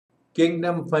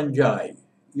Kingdom fungi.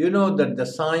 You know that the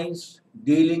science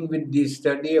dealing with the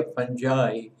study of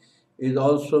fungi is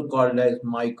also called as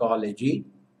mycology.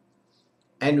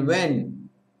 And when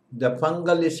the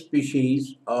fungal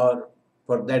species, or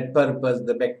for that purpose,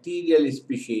 the bacterial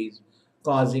species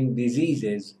causing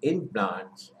diseases in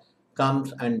plants,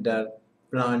 comes under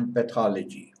plant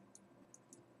pathology.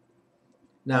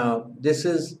 Now, this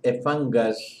is a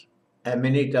fungus,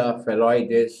 Amanita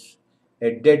phalloides,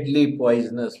 a deadly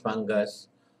poisonous fungus,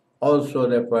 also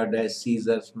referred as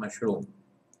Caesar's mushroom.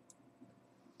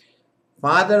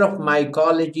 Father of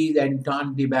mycology is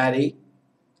Anton de Barry.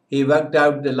 He worked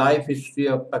out the life history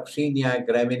of Puccinia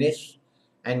graminis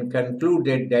and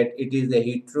concluded that it is a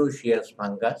heteroecious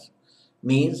fungus,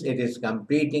 means it is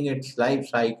completing its life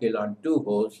cycle on two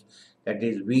hosts, that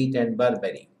is wheat and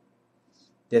barberry.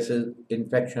 This is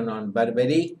infection on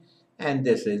barberry and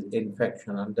this is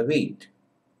infection on the wheat.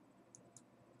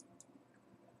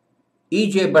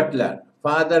 E.J. Butler,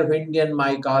 father of Indian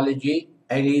mycology,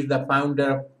 and he is the founder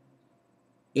of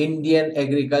Indian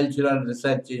Agricultural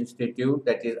Research Institute,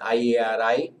 that is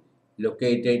IARI,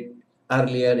 located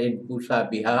earlier in Pusa,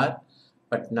 Bihar,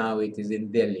 but now it is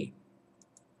in Delhi.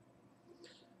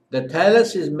 The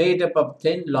thallus is made up of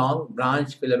thin, long,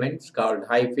 branched filaments called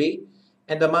hyphae,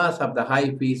 and the mass of the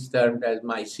hyphae is termed as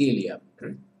mycelium.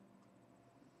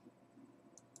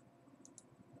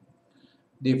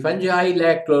 The fungi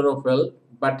lack chlorophyll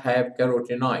but have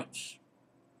carotenoids.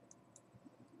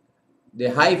 The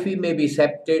hyphae may be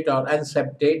septate or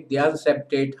unseptate. The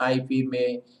unseptate hyphae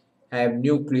may have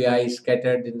nuclei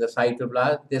scattered in the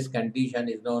cytoplasm. This condition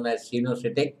is known as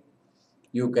cenocytic.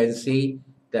 You can see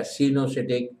the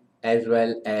cenocytic as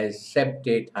well as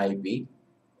septate hyphae.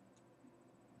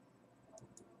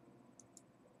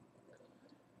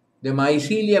 The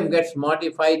mycelium gets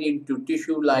modified into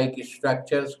tissue-like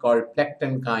structures called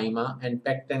plectenchyma, and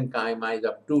plectenchyma is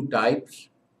of two types.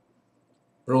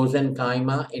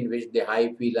 Prosenchyma, in which the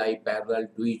hyphae lie parallel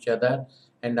to each other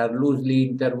and are loosely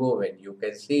interwoven. You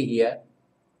can see here.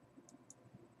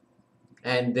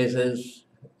 And this is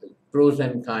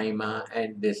prosenchyma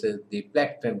and this is the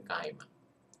plectenchyma.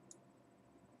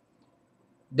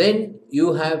 Then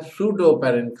you have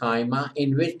pseudoparenchyma,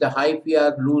 in which the hyphae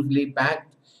are loosely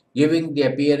packed, giving the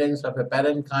appearance of a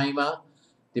parenchyma.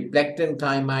 The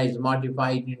plectenchyma is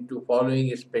modified into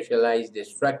following specialized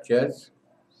structures.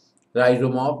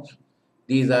 Rhizomorphs.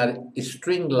 These are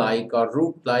string-like or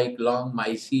root-like long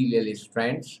mycelial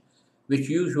strands, which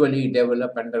usually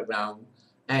develop underground,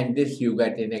 and this you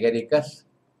get in agaricus.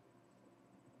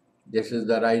 This is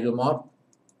the rhizomorph.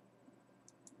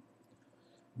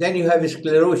 Then you have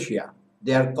sclerotia.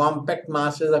 They are compact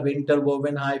masses of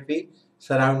interwoven hyphae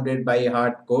surrounded by a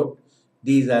hard coat.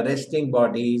 These are resting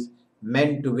bodies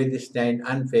meant to withstand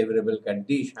unfavorable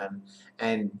condition,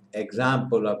 and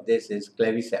example of this is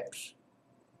claviceps.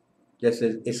 This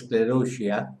is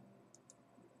sclerotia.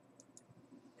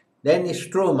 Then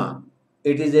stroma.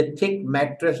 It is a thick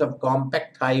mattress of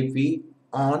compact hyphae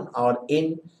on or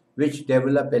in which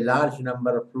develop a large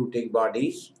number of fruiting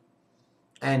bodies,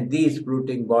 and these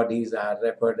fruiting bodies are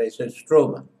referred as a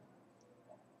stroma.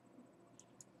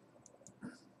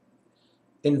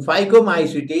 In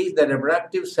Phaegomycetes, the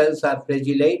reproductive cells are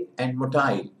flagellate and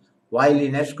motile, while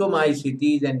in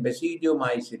Ascomycetes and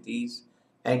Basidiomycetes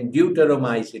and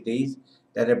Deuteromycetes,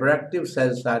 the reproductive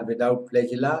cells are without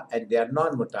flagella and they are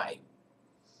non-motile.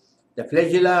 The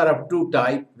flagella are of two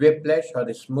types, whiplash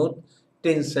or smooth,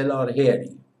 tinsel or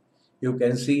hairy. You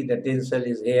can see the tinsel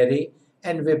is hairy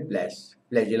and whiplash,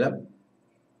 flagellum.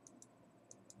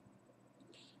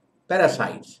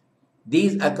 Parasites.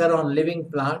 These occur on living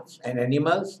plants and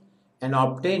animals and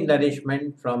obtain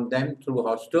nourishment from them through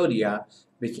haustoria,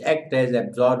 which act as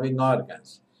absorbing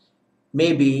organs.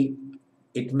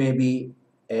 It may be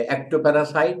an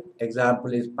ectoparasite,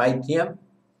 example is Pythium,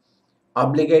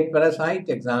 obligate parasite,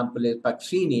 example is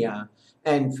Puccinia,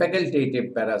 and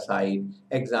facultative parasite,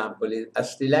 example is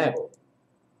Astilago.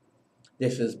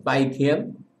 This is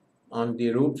Pythium on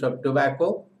the roots of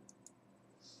tobacco,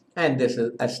 and this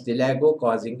is Astilago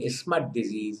causing smut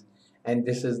disease, and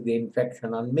this is the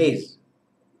infection on maize.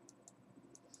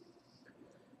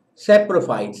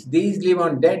 Saprophytes. These live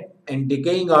on dead and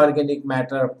decaying organic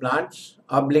matter of plants.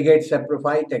 Obligate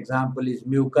saprophyte, example is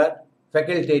mucor.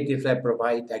 Facultative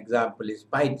saprophyte, example is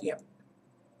Pythium.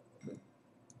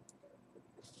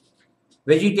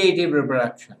 Vegetative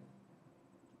reproduction.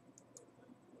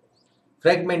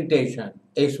 Fragmentation.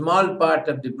 A small part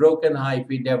of the broken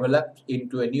hyphae develops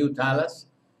into a new thallus.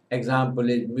 Example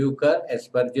is mucor,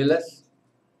 aspergillus.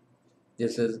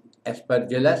 This is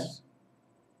aspergillus.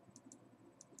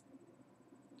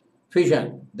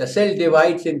 Fission. The cell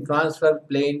divides in transfer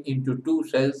plane into two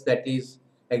cells, that is,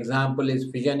 example is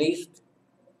fission yeast.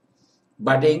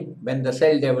 Budding, when the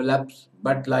cell develops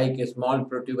bud like a small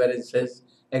protuberances,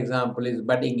 example is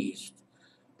budding yeast.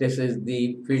 This is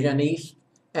the fission yeast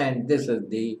and this is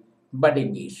the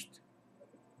budding yeast.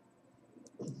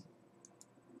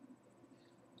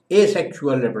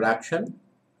 Asexual reproduction,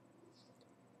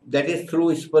 that is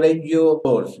through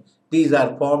sporangiophores. These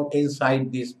are formed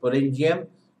inside the sporangium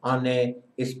on a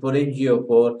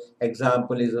sporangiophore.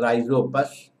 Example is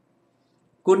rhizopus.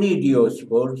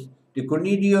 Conidiospores. The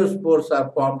conidiospores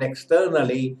are formed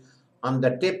externally on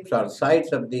the tips or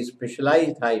sides of the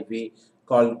specialized hyphae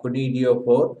called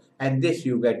conidiophore, and this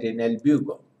you get in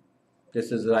albuco.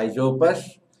 This is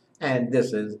rhizopus and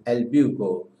this is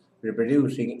albuco,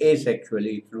 reproducing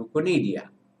asexually through conidia.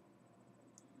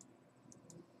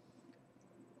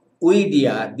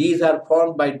 Oidia, these are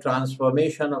formed by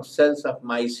transformation of cells of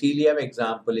mycelium,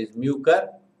 example is mucor.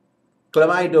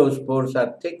 Chlamydospores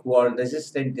are thick-walled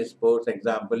resistant spores,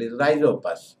 example is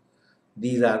rhizopus.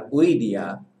 These are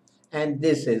oidia, and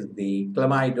this is the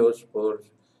chlamydospores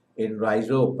in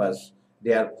rhizopus.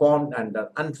 They are formed under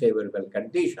unfavorable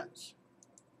conditions.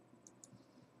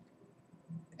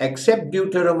 Except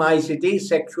deuteromycetes,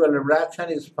 sexual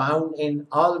reproduction is found in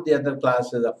all the other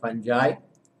classes of fungi.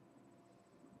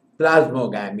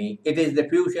 Plasmogamy, it is the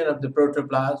fusion of the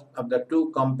protoplasm of the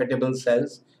two compatible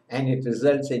cells and it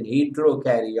results in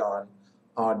heterokaryon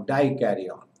or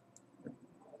dikaryon.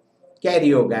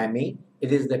 Karyogamy,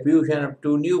 it is the fusion of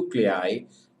two nuclei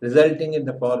resulting in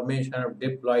the formation of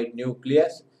diploid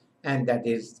nucleus and that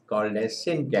is called as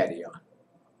synkaryon.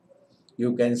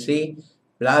 You can see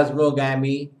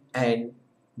plasmogamy and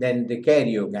then the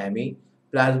karyogamy.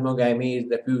 Plasmogamy is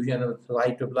the fusion of the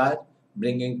cytoplasm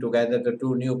bringing together the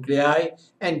two nuclei,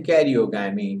 and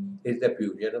karyogamy is the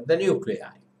fusion of the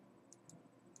nuclei.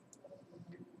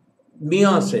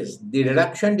 Meiosis, the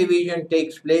reduction division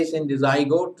takes place in the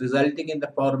zygote resulting in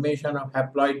the formation of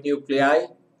haploid nuclei.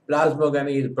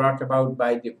 Plasmogamy is brought about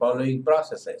by the following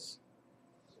processes.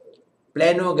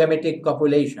 Planogametic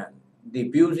copulation,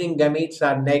 the fusing gametes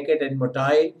are naked and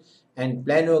motile, and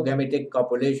planogametic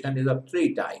copulation is of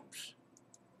three types.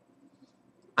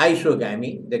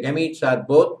 Isogamy, the gametes are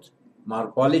both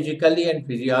morphologically and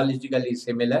physiologically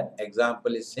similar.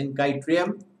 Example is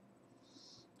Syncytium.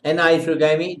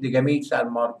 Anisogamy, the gametes are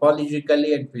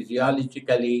morphologically and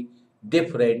physiologically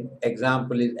different.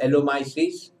 Example is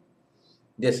Allomyces.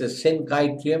 This is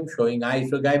Syncytium showing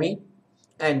isogamy,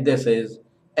 and this is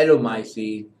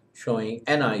Allomyces showing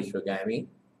anisogamy.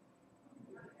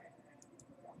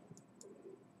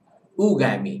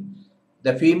 Oogamy,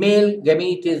 the female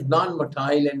gamete is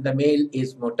non-motile and the male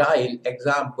is motile.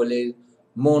 Example is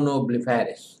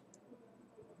Monoblepharis.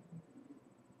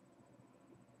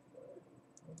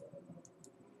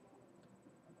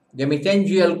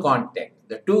 Gametangial contact.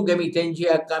 The two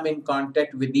gametangia come in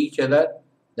contact with each other.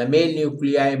 The male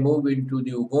nuclei move into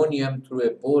the oogonium through a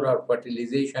pore or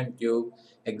fertilization tube.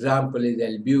 Example is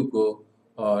albuco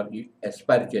or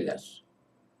aspergillus.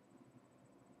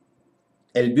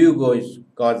 Albuco is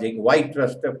causing white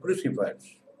rust of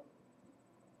crucifers.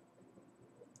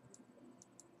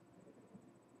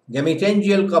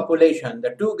 Gametangial copulation.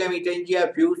 The two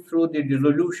gametangia fuse through the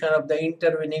dissolution of the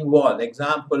intervening wall.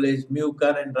 Example is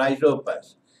mucor and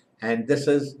rhizopus. And this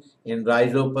is in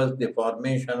rhizopus the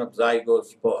formation of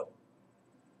zygospore.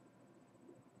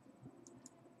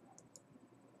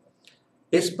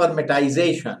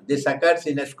 Spermatization. This occurs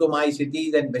in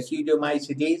Ascomycetes and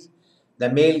Basidiomycetes.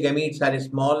 The male gametes are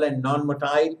small and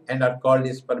non-motile and are called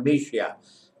spermatia.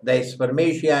 The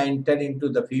spermatia enter into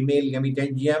the female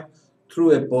gametangium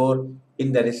through a pore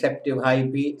in the receptive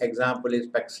hyphae. Example is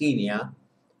Paxinia.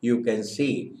 You can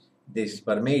see the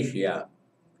spermatia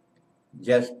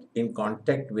just in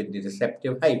contact with the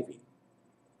receptive hyphae.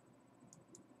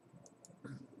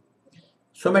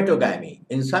 Somatogamy.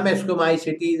 In some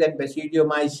Ascomycetes and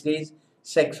Basidiomycetes,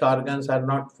 sex organs are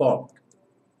not formed.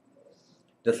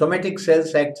 The somatic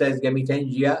cells act as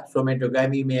gametangia.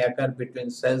 Somatogamy may occur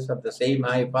between cells of the same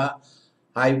hypha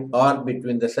or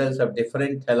between the cells of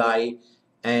different thalli.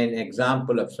 An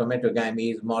example of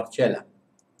somatogamy is Morchella.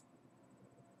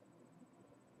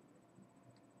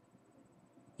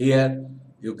 Here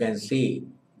you can see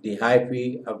the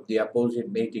hyphae of the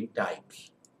opposite mating types.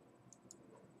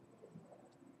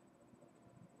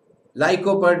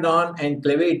 Lycoperdon and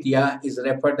Clavatia is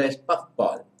referred as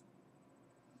puffball.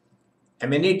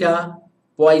 Amanita,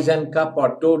 poison cup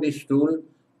or toadstool.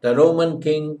 The Roman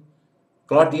king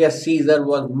Claudius Caesar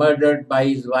was murdered by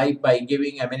his wife by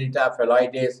giving Amanita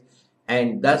phalloides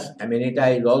and thus Amanita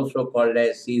is also called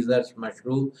as Caesar's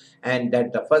mushroom, and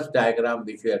that the first diagram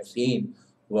which you have seen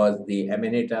was the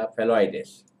Amanita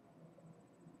phalloides.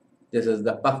 This is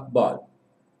the puffball,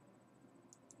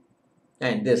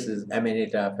 and this is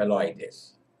Amanita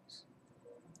phalloides.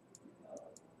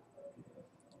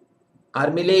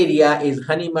 Armillaria is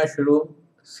honey mushroom,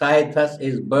 Cythus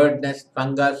is bird nest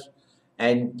fungus,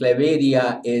 and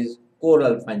Clavaria is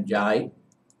coral fungi.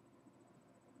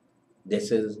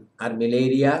 This is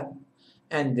Armillaria,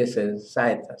 and this is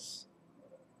Cythus,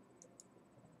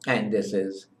 and this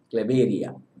is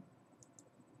Clavaria.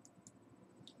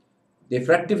 The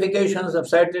fructifications of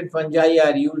certain fungi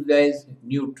are used as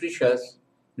nutritious,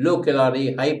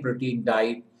 low-calorie, high-protein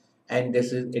diet, and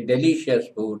this is a delicious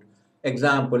food.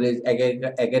 Example is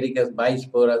Agaricus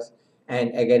bisporus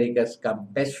and Agaricus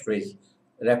campestris,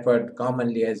 referred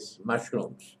commonly as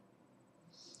mushrooms.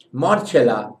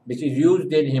 Morchella, which is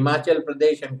used in Himachal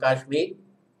Pradesh and Kashmir,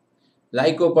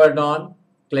 Lycoperdon,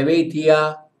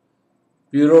 Clavatia,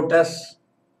 Pleurotus,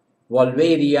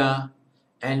 Volvaria,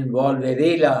 and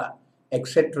Volvarella,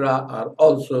 etc., are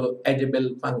also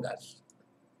edible fungus.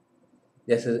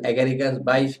 This is Agaricus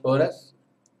bisporus,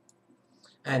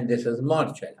 and this is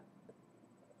Morchella.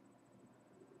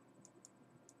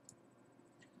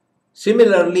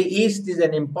 Similarly, yeast is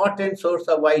an important source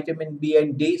of vitamin B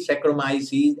and D.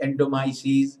 Saccharomyces,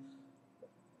 Endomyces,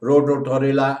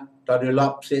 Rhodotorula,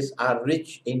 Torulopsis are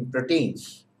rich in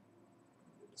proteins.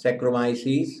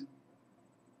 Saccharomyces.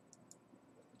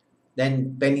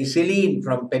 Then penicillin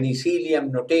from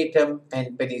Penicillium notatum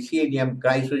and Penicillium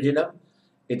chrysogenum.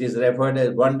 It is referred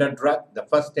as wonder drug, the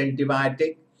first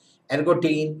antibiotic.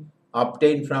 Ergotine,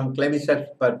 obtained from Claviceps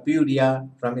purpurea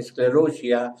from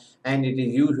Sclerotia, and it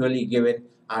is usually given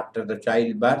after the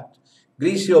childbirth.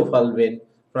 Griseofulvin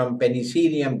from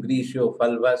Penicillium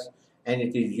griseofulvus, and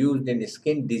it is used in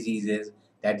skin diseases,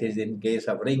 that is in case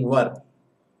of ringworm.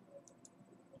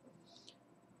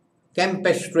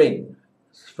 Campestrin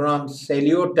from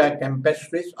Celiota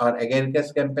campestris or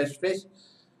Agaricus campestris.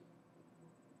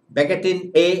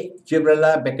 Becatin A,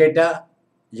 Gibberella baccata.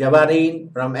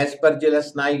 Javarin from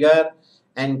Aspergillus niger,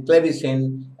 and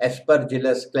Clavicin,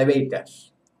 Aspergillus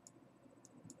clavatus.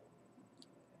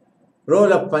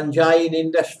 Role of fungi in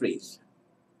industries.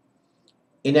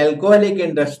 In alcoholic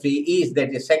industry, yeast,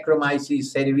 that is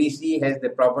Saccharomyces cerevisiae, has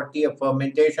the property of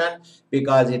fermentation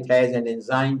because it has an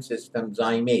enzyme system,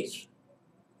 zymase.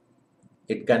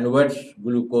 It converts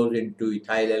glucose into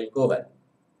ethyl alcohol.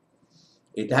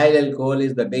 Ethyl alcohol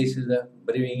is the basis of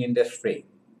brewing industry.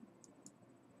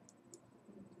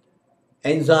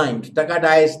 Enzymes,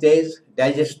 tacadiastase,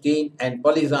 digestine, and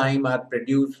polyzyme are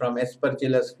produced from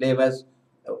Aspergillus flavus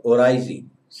oryzae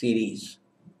series.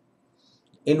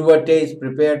 Invertase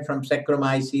prepared from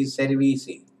Saccharomyces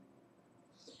cerevisiae.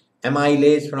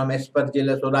 Amylase from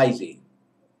Aspergillus oryzae.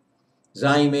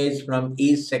 Zymase from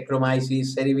yeast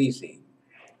Saccharomyces cerevisiae.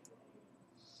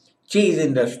 Cheese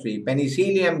industry,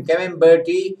 Penicillium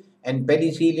camemberti and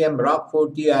Penicillium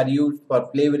roqueforti are used for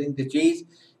flavoring the cheese,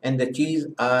 and the cheese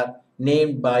are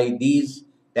named by these,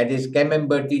 that is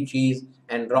camemberti cheese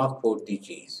and roqueforti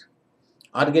cheese.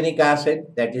 Organic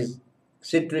acid, that is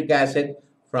citric acid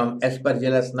from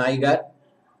Aspergillus niger.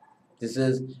 This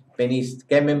is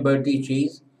camemberti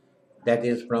cheese, that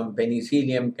is from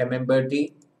Penicillium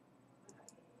camemberti.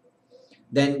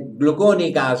 Then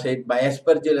gluconic acid by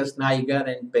Aspergillus niger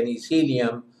and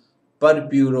Penicillium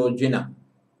purpurogenum.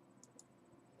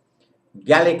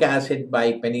 Gallic acid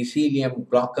by Penicillium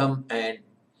glaucum and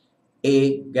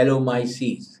A.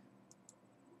 gallomyces.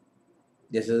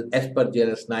 This is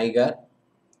Aspergillus niger.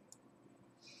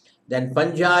 Then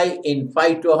fungi in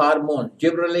phytohormones,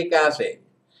 gibberellic acid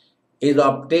is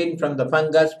obtained from the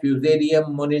fungus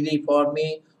Fusarium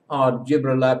moniliforme or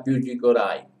Gibberella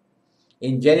pugicori.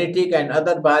 In genetic and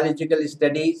other biological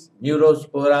studies,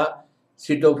 Neurospora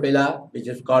cytophila, which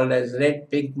is called as red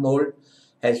pink mold,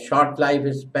 has short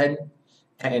lifespan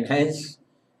and hence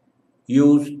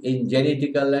used in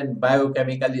genetical and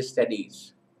biochemical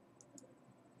studies.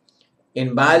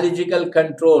 In biological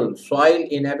control, soil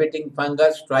inhabiting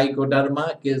fungus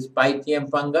Trichoderma kills Pythium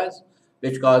fungus,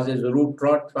 which causes root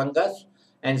rot fungus,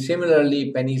 and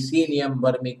similarly Penicillium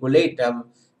vermiculatum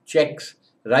checks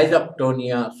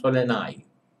Rhizoctonia solani.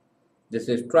 This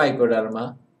is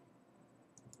Trichoderma.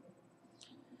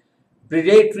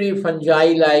 Predatory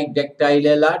fungi like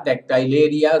Dactylella,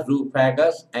 Dactylaria,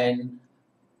 Zoophagous, and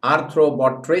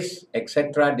Arthrobotrys,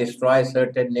 etc. destroy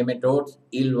certain nematodes,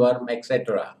 eelworm,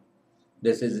 etc.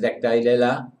 This is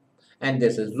Dactylella and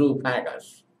this is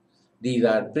Zoophagous. These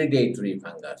are predatory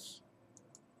fungus.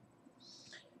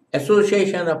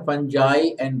 Association of fungi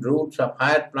and roots of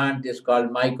higher plant is called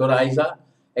mycorrhiza.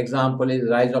 Example is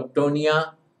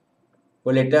Rhizoctonia,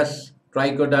 Polytus,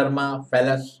 Trichoderma,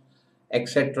 Phallus,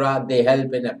 etc. They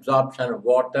help in absorption of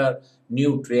water,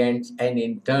 nutrients, and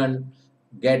in turn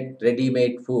get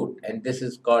ready-made food. And this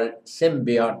is called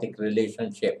symbiotic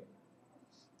relationship.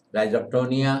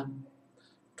 Rhizoctonia,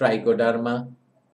 Trichoderma,